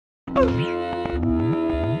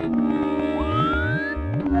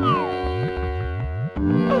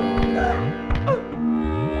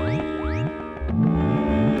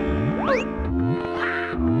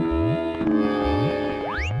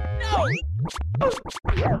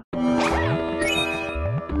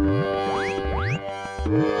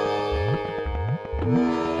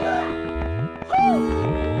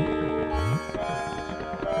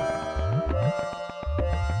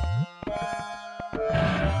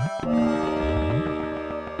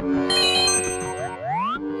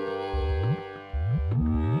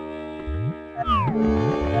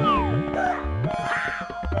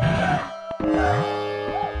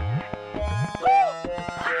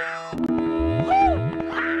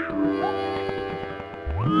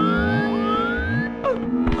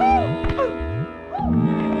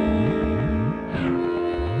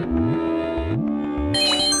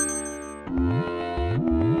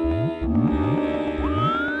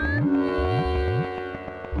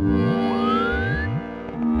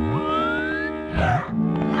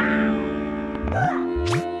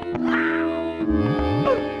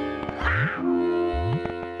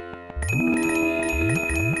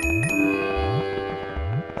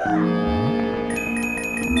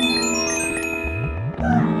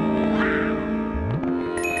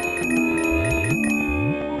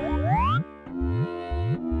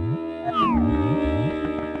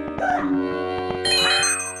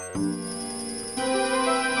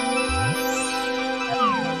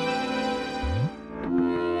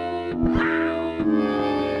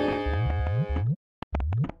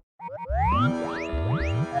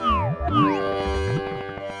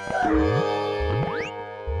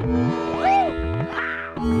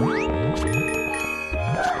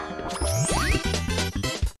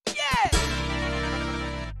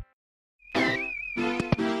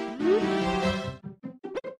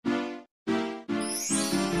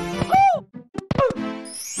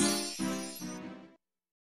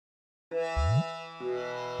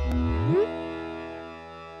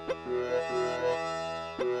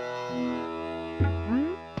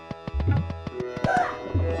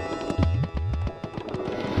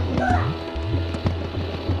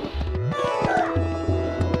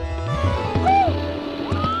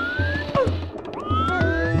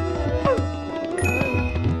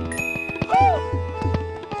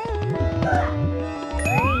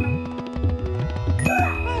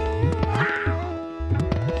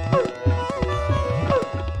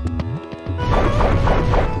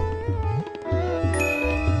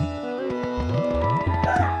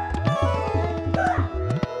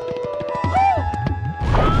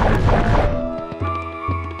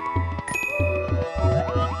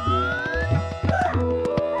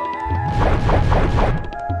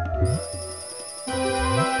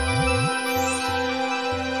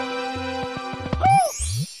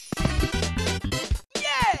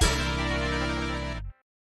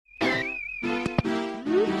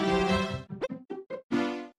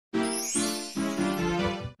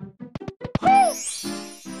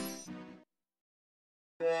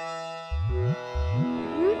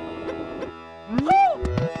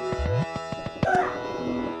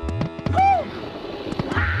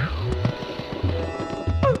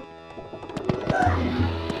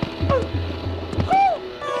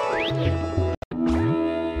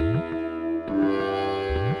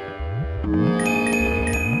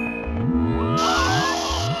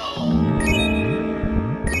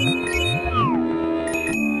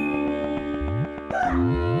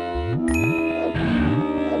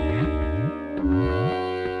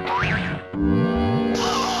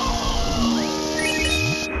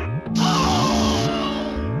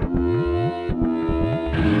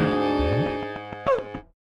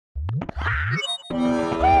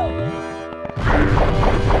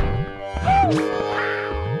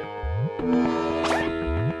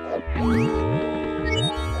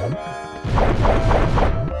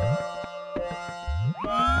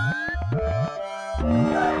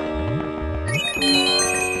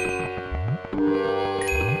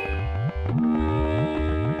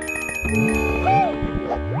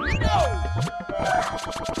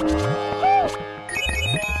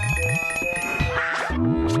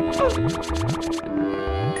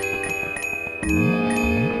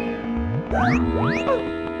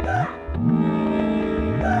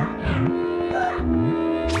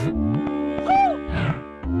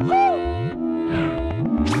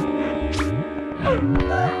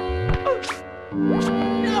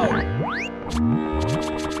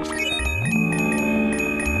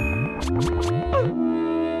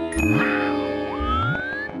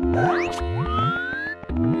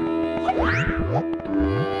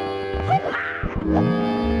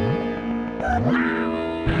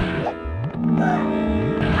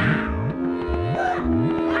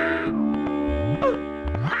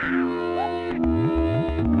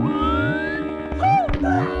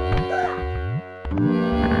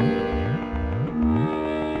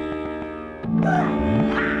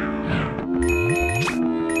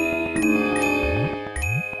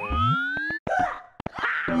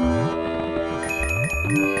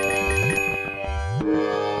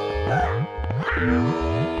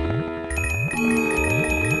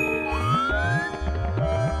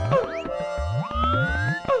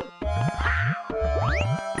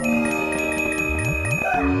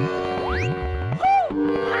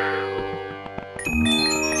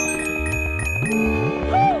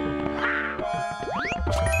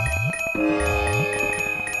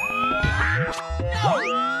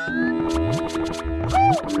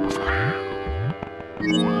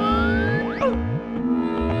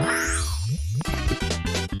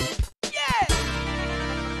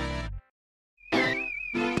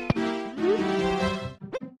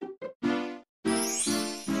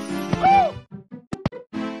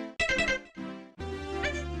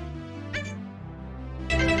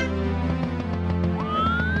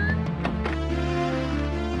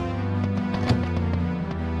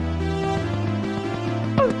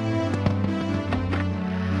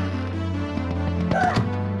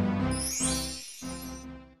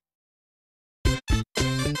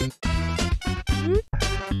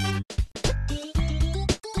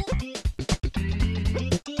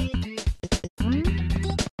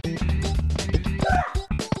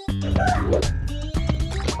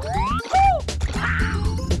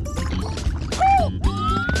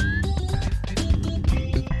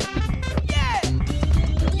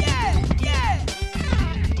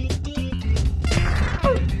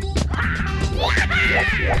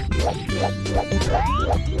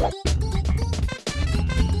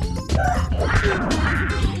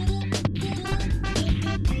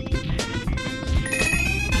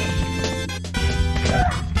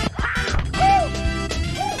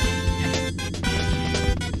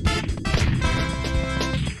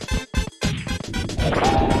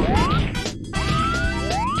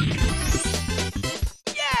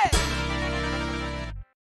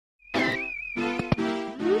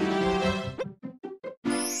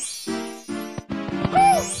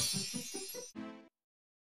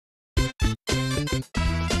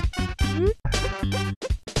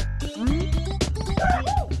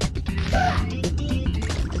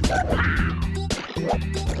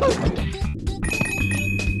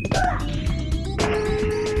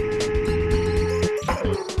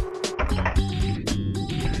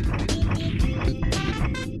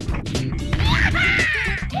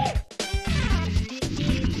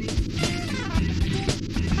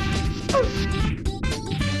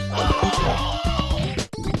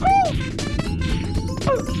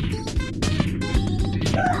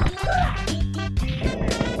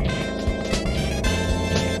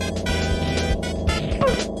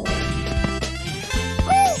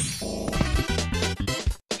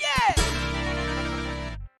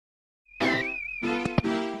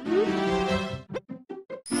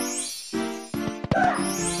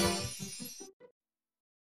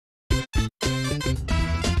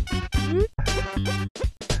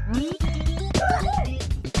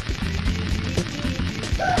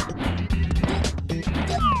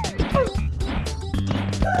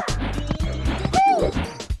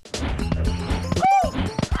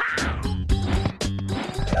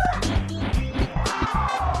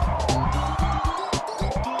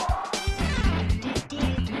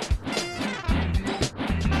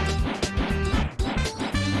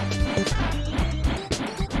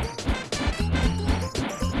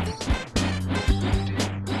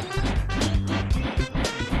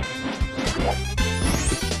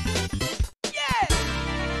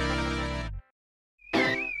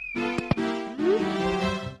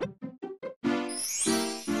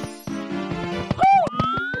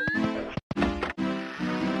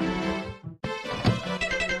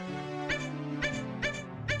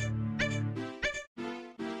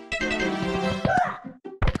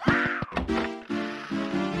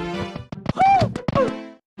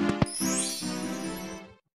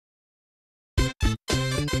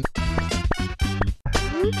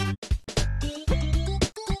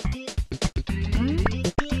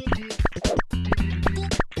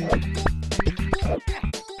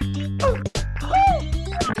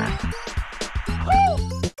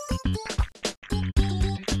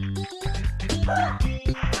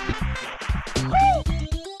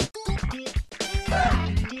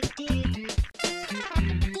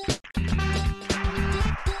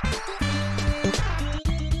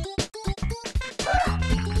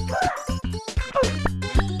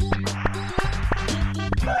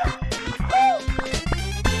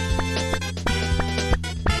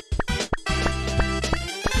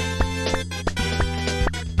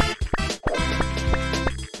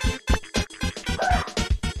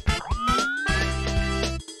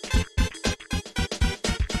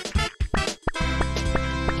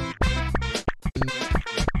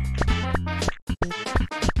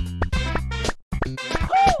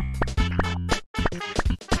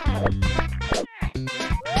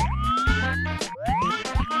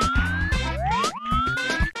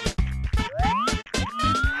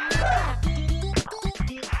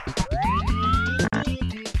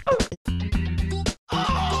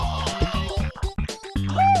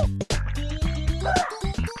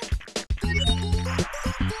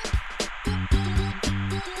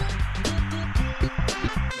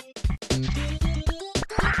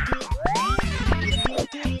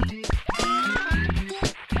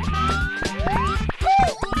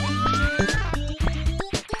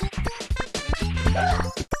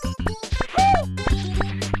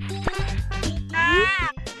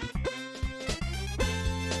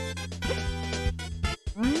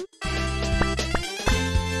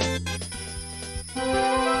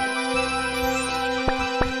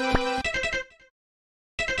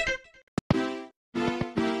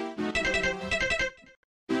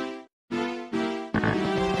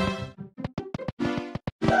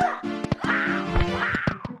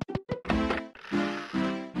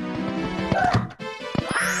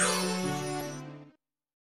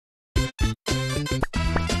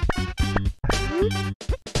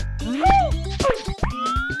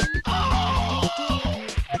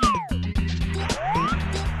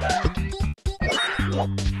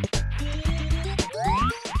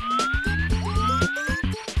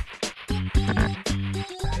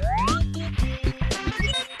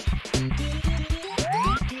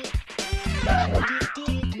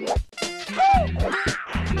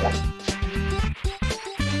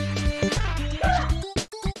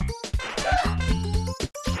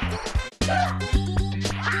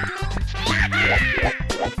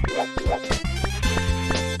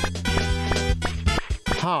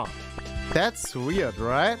Huh. That's weird,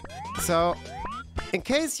 right? So, in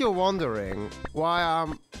case you're wondering why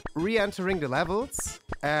I'm re-entering the levels,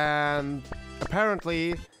 and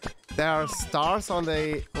apparently there are stars on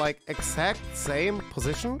the exact same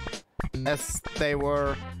position as they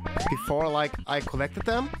were before I collected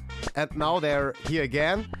them, and now they're here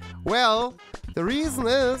again. Well, the reason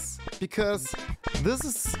is because this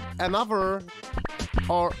is another,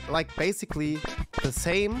 or basically the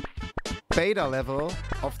same beta level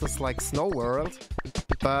of this snow world,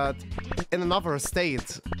 but in another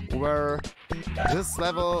state where this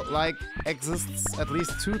level exists at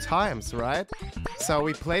least 2 times, right? So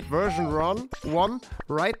we played version 1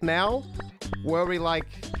 right now, where we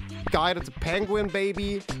guided the penguin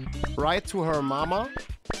baby right to her mama.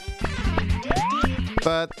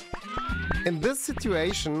 But in this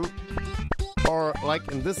situation, or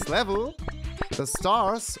in this level, the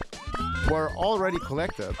stars were already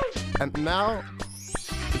collected, and now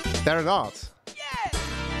they're not.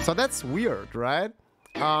 So that's weird, right?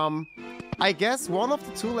 I guess one of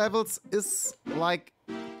the 2 levels is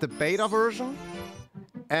the beta version,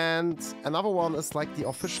 and another one is the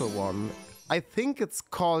official one. I think it's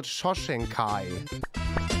called Shoshinkai,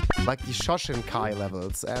 the Shoshinkai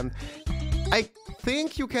levels, and I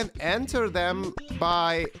think you can enter them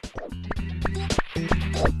by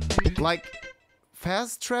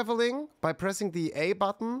fast traveling by pressing the A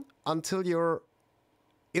button until you're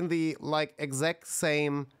in the exact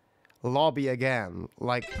same lobby again,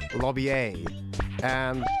 lobby A.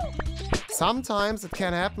 And sometimes it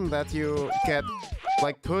can happen that you get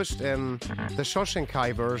pushed in the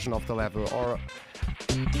Shoshinkai version of the level, or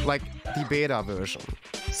the beta version.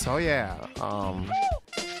 So yeah,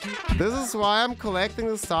 this is why I'm collecting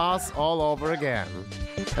the stars all over again.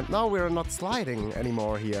 And now we're not sliding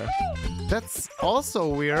anymore here. That's also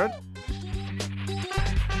weird.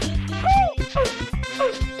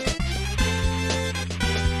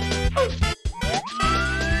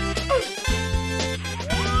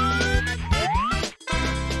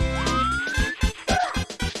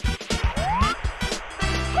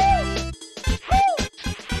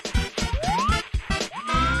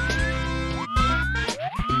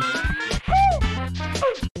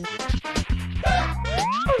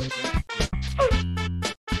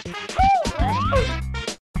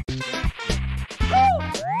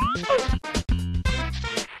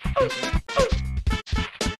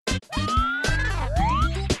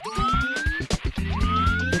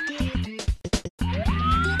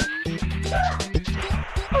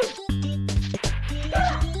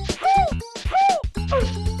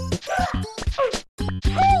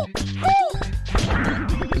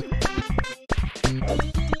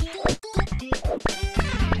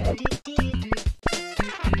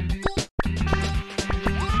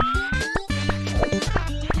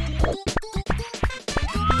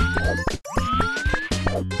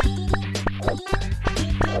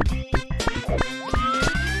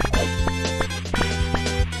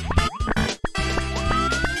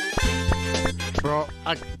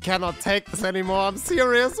 cannot take this anymore. I'm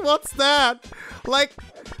serious. What's that? Like,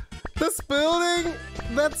 this building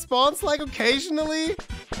that spawns like occasionally?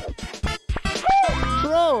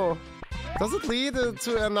 Bro, does it lead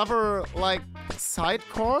to another like side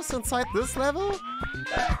course inside this level?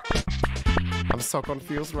 I'm so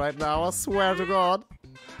confused right now, I swear to God.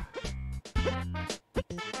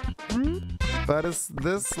 But is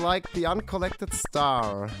this like the uncollected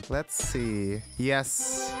star? Let's see.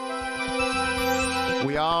 Yes.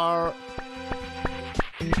 We are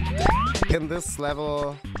in this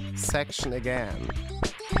level section again.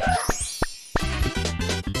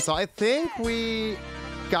 So I think we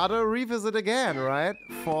gotta revisit again, right?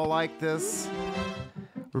 For like this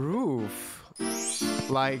roof,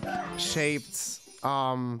 like shaped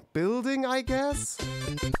building, I guess.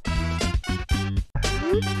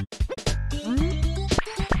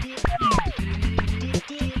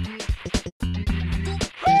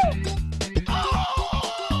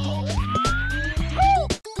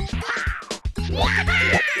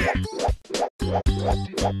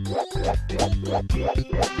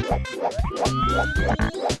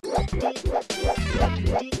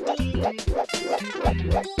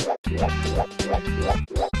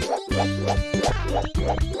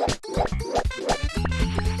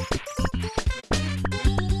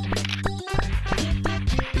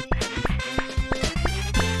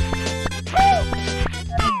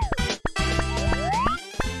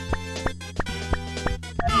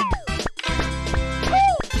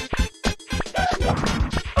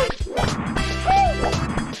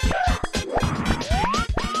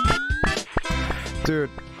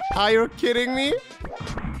 Dude, are you kidding me?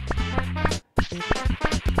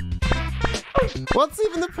 What's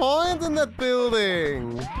even the point in that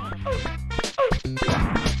building?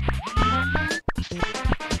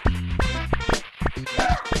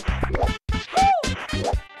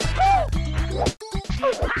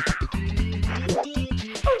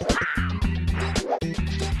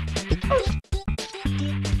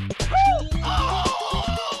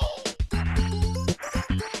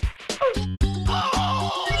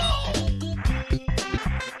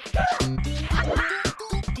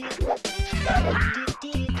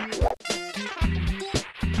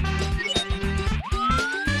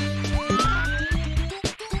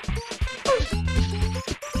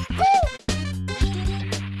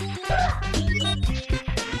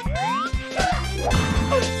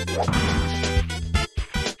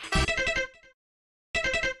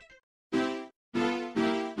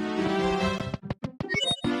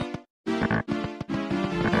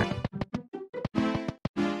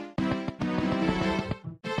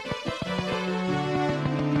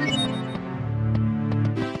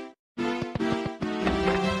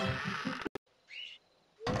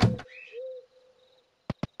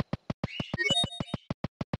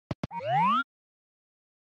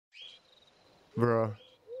 Bro,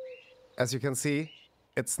 as you can see,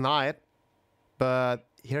 it's night, but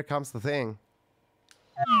here comes the thing.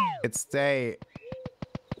 It's day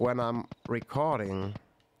when I'm recording.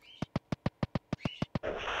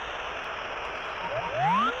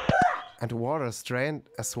 And water is drained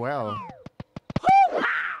as well.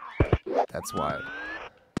 That's wild.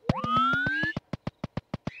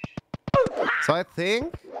 So I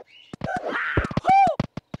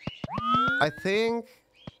think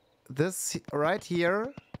this right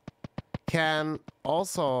here can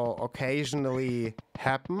also occasionally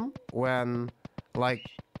happen when like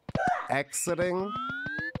exiting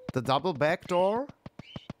the double back door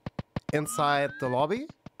inside the lobby.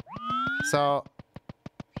 So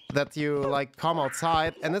that you like come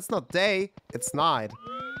outside and it's not day, it's night.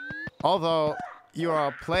 Although you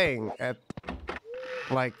are playing at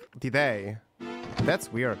like the day. That's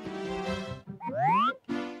weird.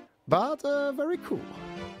 But very cool.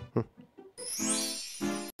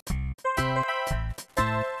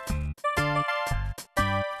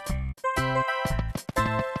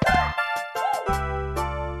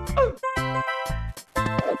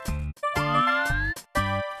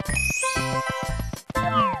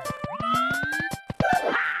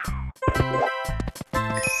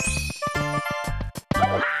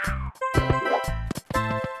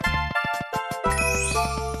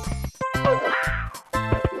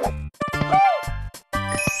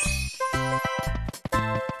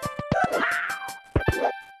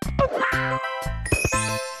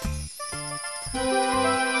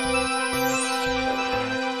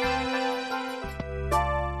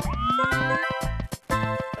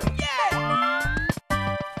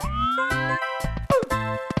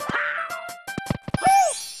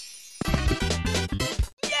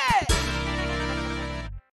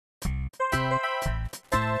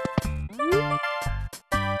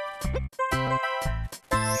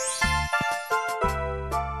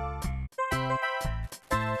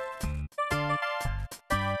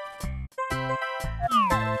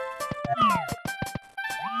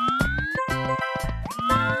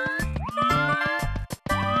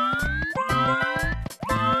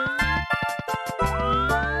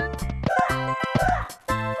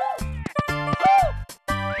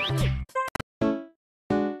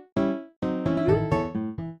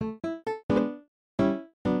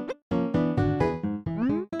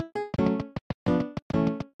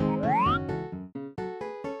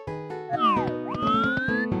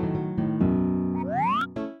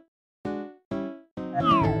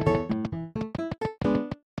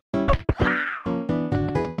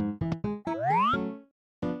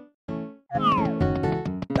 Yeah.